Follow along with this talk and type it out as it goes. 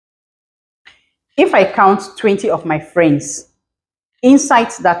If I count 20 of my friends,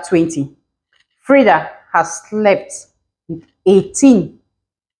 inside that 20, Frida has slept with 18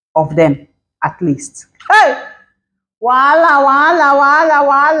 of them at least. Hey! Wala, wala, wala,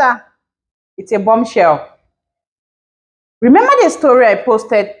 wala. It's a bombshell. Remember the story I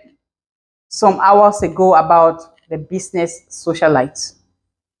posted some hours ago about the business socialite?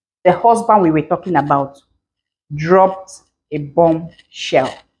 The husband we were talking about dropped a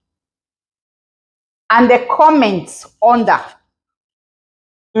bombshell. And the comments under,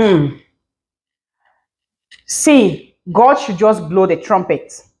 see, God should just blow the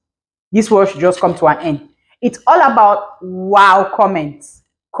trumpet. This world should just come to an end. It's all about wow comments.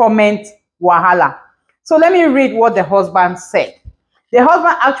 Comment wahala. So let me read what the husband said. The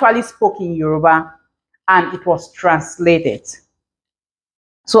husband actually spoke in Yoruba and it was translated.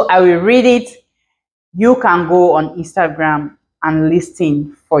 So I will read it. You can go on Instagram and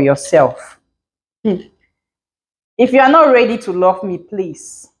listen for yourself. If you are not ready to love me,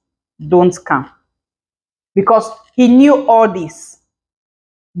 please don't come. Because he knew all this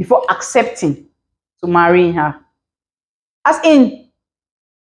before accepting to marry her. As in,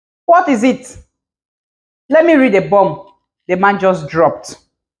 what is it? Let me read the bomb the man just dropped.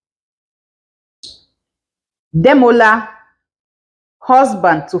 Demola,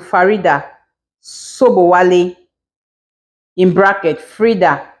 husband to Farida Sobowale, in bracket,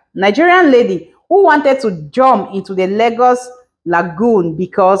 Frida, Nigerian lady who wanted to jump into the Lagos lagoon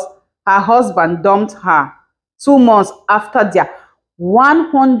because her husband dumped her 2 months after their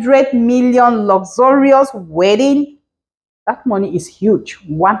 100 million luxurious wedding. That money is huge.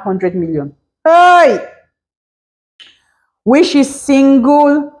 100 million. Hey! Which is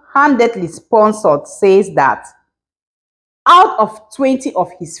single-handedly sponsored, says that out of 20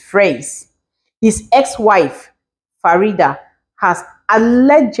 of his friends, his ex-wife, Farida, has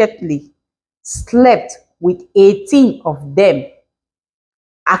allegedly slept with 18 of them,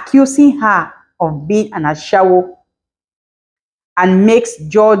 accusing her of being an ashawoh and makes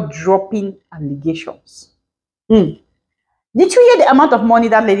jaw-dropping allegations. Did you hear the amount of money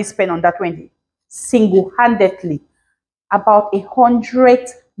that lady spent on that 20? Single-handedly, about 100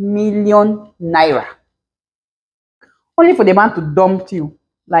 million naira. Only for the man to dump you,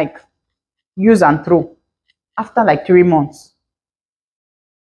 like use and throw, after like 3 months.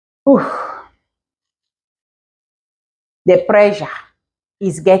 Oof. The pressure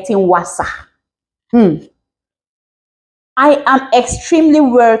is getting worse. I am extremely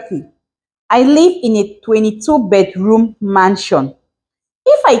wealthy. I live in a 22-bedroom mansion.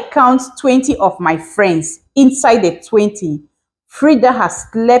 If I count 20 of my friends, inside the 20, Frida has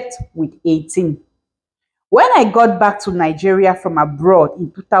slept with 18. When I got back to Nigeria from abroad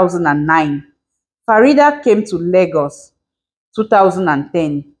in 2009, Farida came to Lagos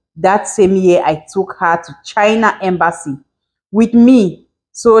 2010. That same year, I took her to China embassy with me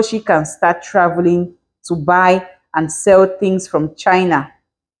so she can start traveling to buy and sell things from China.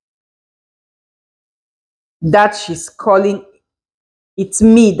 That she's calling, it's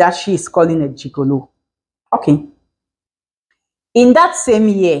me that she is calling a gigolo. Okay. In that same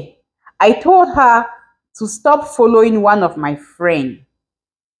year, I told her to stop following one of my friends.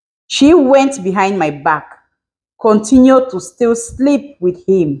 She went behind my back, continued to still sleep with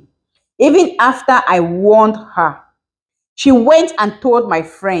him, even after I warned her. She went and told my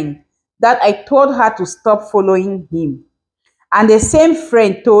friend that I told her to stop following him. And the same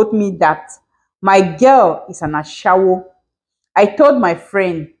friend told me that my girl is an ashawoh. I told my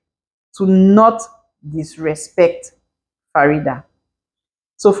friend to not disrespect Farida.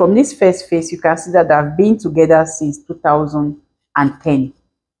 So from this first phase, you can see that they've been together since 2010.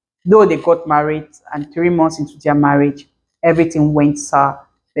 Though they got married and 3 months into their marriage, everything went sour.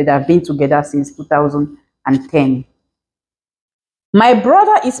 But they've been together since 2010. My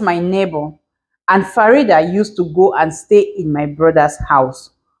brother is my neighbor, and Farida used to go and stay in my brother's house.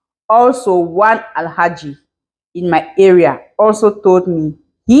 Also, one Alhaji in my area also told me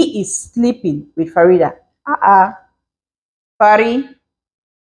he is sleeping with Farida. Fari,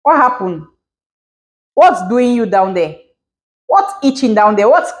 what happened? What's doing you down there? What's itching down there?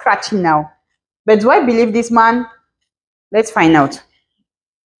 What's scratching now? But do I believe this man? Let's find out.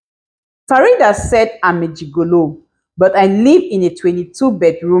 Farida said I'm a gigolo, but I live in a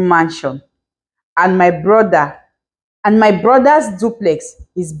 22-bedroom mansion, and my brother's duplex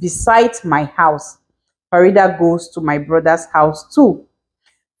is beside my house. Farida goes to my brother's house too.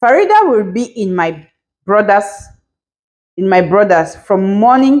 Farida will be in my brother's from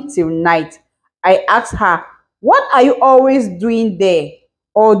morning till night. I asked her, what are you always doing there?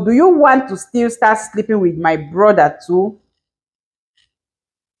 Or do you want to still start sleeping with my brother too?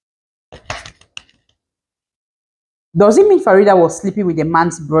 Does it mean Farida was sleeping with the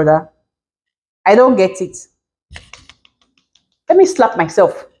man's brother? I don't get it. Let me slap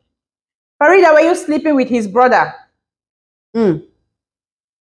myself. Farida, were you sleeping with his brother?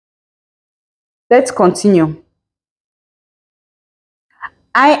 Let's continue.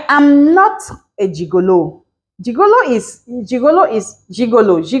 I am not a gigolo. Gigolo,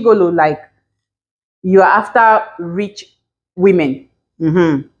 like you are after rich women.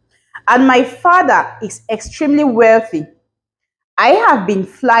 And my father is extremely wealthy. I have been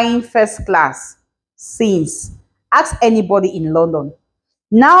flying first class since. Ask anybody in London.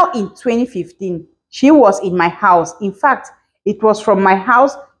 Now in 2015, she was in my house. In fact, it was from my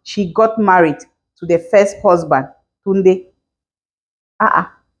house she got married to the first husband, Tunde.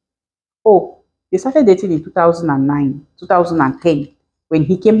 Oh, they started dating in 2009, 2010, when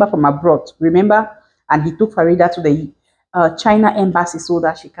he came back from abroad, remember? And he took Farida to the China embassy so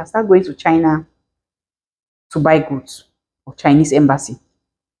that she can start going to China to buy goods, or Chinese embassy.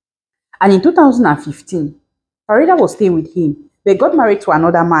 And in 2015, Farida was staying with him. They got married to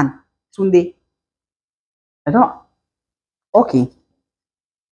another man, Tunde. I don't, okay.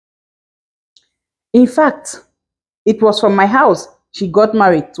 In fact, it was from my house she got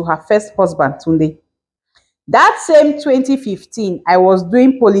married to her first husband, Tunde. That same 2015, I was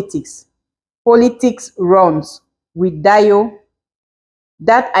doing politics runs with Dayo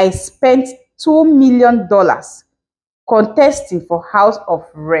that I spent $2 million contesting for House of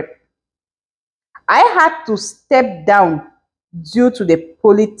Rep. I had to step down due to the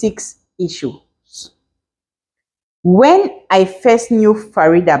politics issues. When I first knew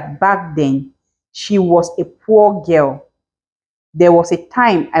Farida back then, she was a poor girl. There was a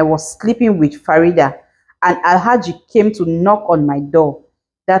time I was sleeping with Farida and Alhaji came to knock on my door.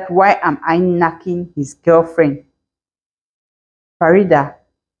 That's why am I knocking his girlfriend. Farida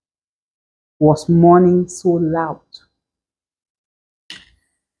was mourning so loud.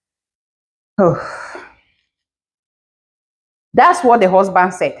 Oh. That's what the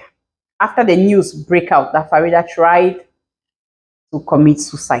husband said after the news break out that Farida tried to commit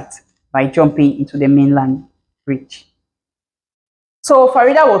suicide by jumping into the mainland bridge. So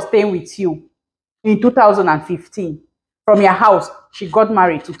Farida was staying with you in 2015. From your house, she got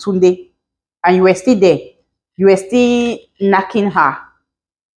married to Tunde and you were still there. You were still knocking her.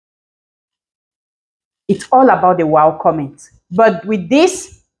 It's all about the wow comment. But with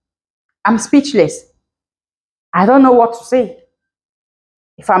this, I'm speechless. I don't know what to say.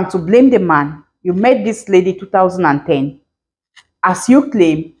 If I'm to blame the man, you met this lady 2010. As you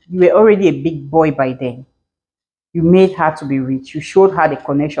claim, you were already a big boy by then. You made her to be rich. You showed her the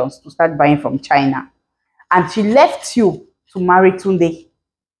connections to start buying from China. And she left you to marry Tunde.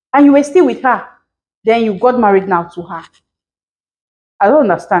 And you were still with her. Then you got married now to her. I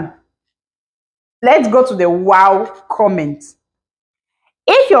don't understand. Let's go to the wow comment.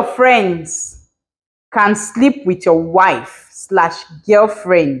 If your friends can sleep with your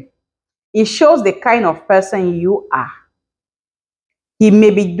wife/girlfriend, it shows the kind of person you are. He may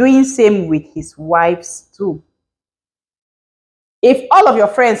be doing same with his wives too. If all of your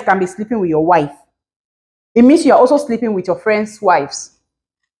friends can be sleeping with your wife, it means you're also sleeping with your friends' wives.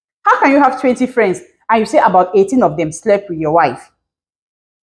 How can you have 20 friends and you say about 18 of them slept with your wife?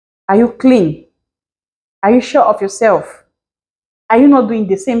 Are you clean? Are you sure of yourself? Are you not doing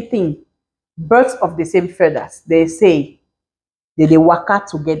the same thing? Birds of the same feathers, they say, they work out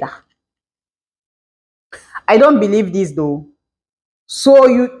together. I don't believe this though. So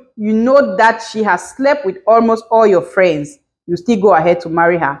you know that she has slept with almost all your friends. You still go ahead to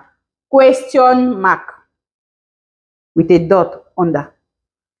marry her? Question mark with a dot under.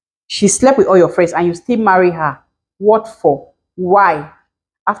 She slept with all your friends and you still marry her. What for? Why?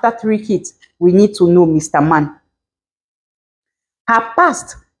 After 3 kids, we need to know, Mr. Man. Her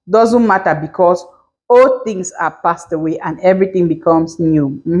past doesn't matter because all things are passed away and everything becomes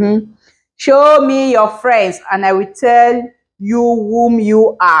new. Show me your friends and I will tell you whom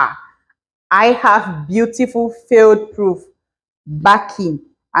you are. I have beautiful field proof, backing,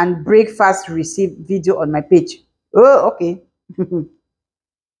 and breakfast receipt video on my page. Oh, okay.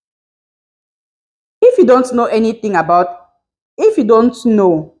 If you don't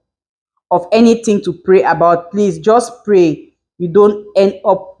know of anything to pray about, please just pray you don't end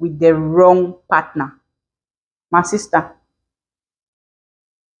up with the wrong partner. My sister,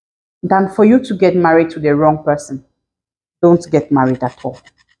 than for you to get married to the wrong person, don't get married at all.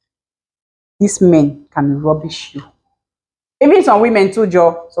 These men can rubbish you. Even some women too,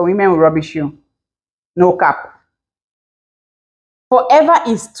 Joe. Some women will rubbish you. No cap. Forever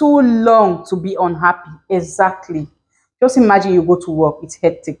is too long to be unhappy. Exactly. Just imagine you go to work. It's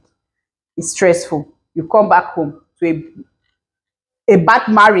hectic. It's stressful. You come back home to a bad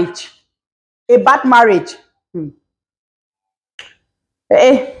marriage. A bad marriage.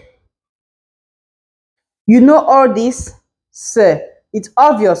 Eh, you know all this, sir. It's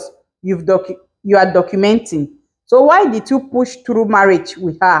obvious you are documenting. So why did you push through marriage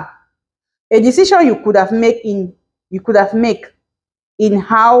with her? A decision you could have made in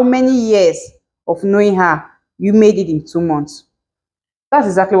how many years of knowing her? You made it in 2 months. That's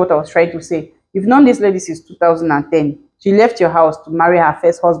exactly what I was trying to say. You've known this lady since 2010. She left your house to marry her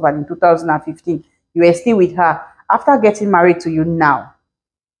first husband in 2015. You were still with her. After getting married to you now,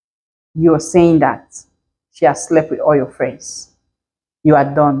 you're saying that she has slept with all your friends. You are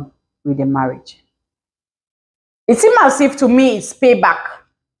done with the marriage. It seems as if to me it's payback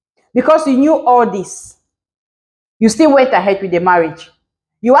because you knew all this. You still went ahead with the marriage.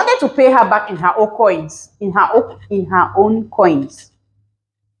 You wanted to pay her back in her own coins, in her own coins.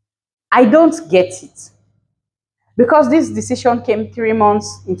 I don't get it. Because this decision came 3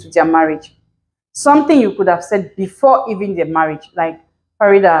 months into their marriage. Something you could have said before even the marriage, like,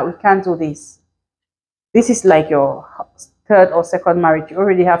 Farida, we can't do this. This is like your third or second marriage. You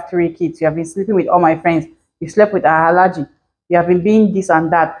already have 3 kids. You have been sleeping with all my friends. You slept with allergy. You have been doing this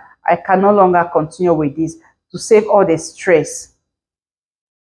and that. I can no longer continue with this. To save all the stress.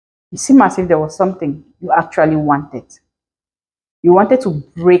 It seemed as if there was something you actually wanted. You wanted to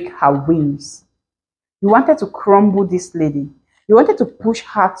break her wings. You wanted to crumble this lady. You wanted to push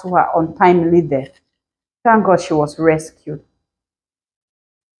her to her untimely death. Thank God she was rescued.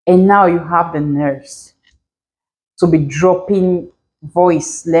 And now you have the nerves to be dropping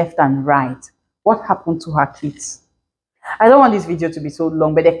voice left and right. What happened to her kids? I don't want this video to be so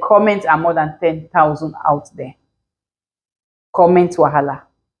long, but the comments are more than 10,000 out there. Comment wahala.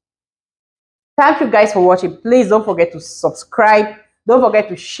 Thank you guys for watching. Please don't forget to subscribe. Don't forget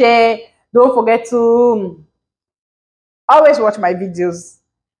to share. Don't forget to always watch my videos.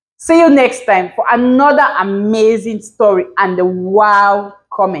 See you next time for another amazing story and the wow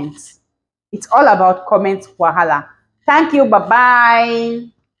comments. It's all about comment wahala. Thank you.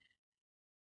 Bye-bye.